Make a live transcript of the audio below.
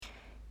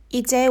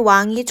이제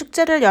왕이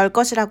축제를 열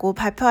것이라고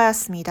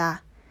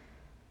발표하였습니다.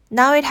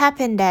 Now it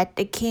happened that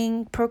the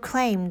king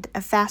proclaimed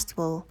a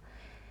festival.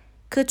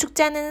 그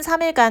축제는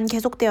 3일간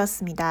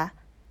계속되었습니다.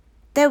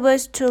 That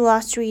was to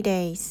last 3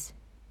 days.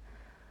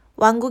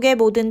 왕국의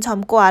모든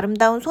젊고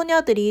아름다운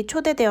소녀들이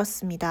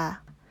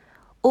초대되었습니다.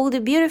 All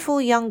the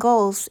beautiful young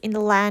girls in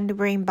the land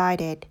were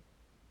invited.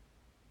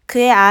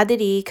 그의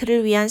아들이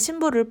그를 위한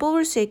신부를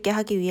뽑을 수 있게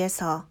하기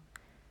위해서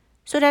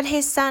so that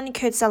his son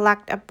could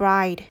select a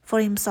bride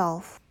for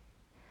himself.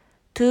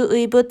 두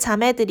의붓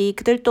자매들이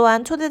그들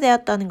또한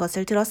초대되었다는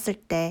것을 들었을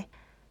때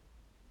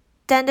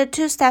Then the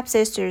two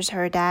stepsisters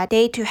heard that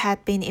they too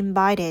had been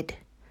invited.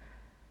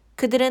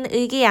 그들은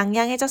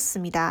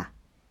의기양양해졌습니다.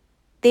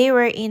 They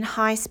were in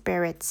high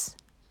spirits.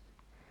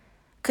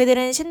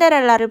 그들은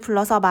신데렐라를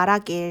불러서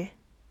말하길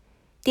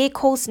They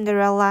called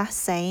Cinderella,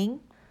 saying,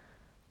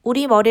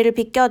 우리 머리를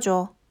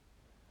빗겨줘.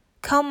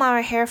 Comb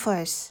our hair for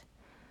us.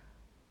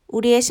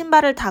 우리의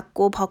신발을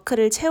닦고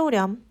버클을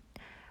채우렴.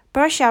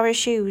 Brush our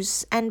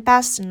shoes and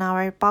fasten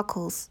our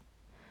buckles.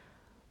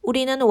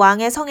 우리는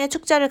왕의 성의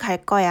축제를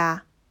갈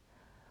거야.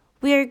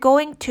 We are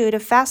going to the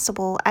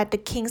festival at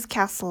the king's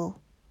castle.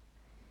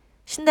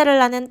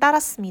 신데렐라는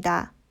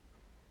따랐습니다.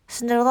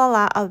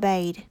 Cinderella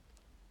obeyed.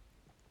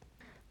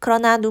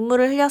 그러나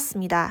눈물을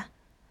흘렸습니다.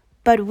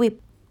 But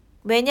weep.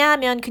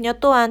 왜냐하면 그녀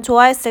또한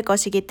좋아했을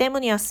것이기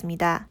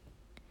때문이었습니다.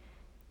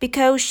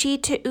 Because she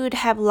too would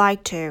have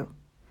liked to.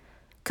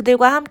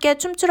 그들과 함께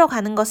춤추러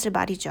가는 것을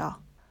말이죠.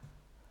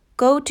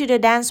 Go to the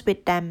dance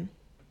with them.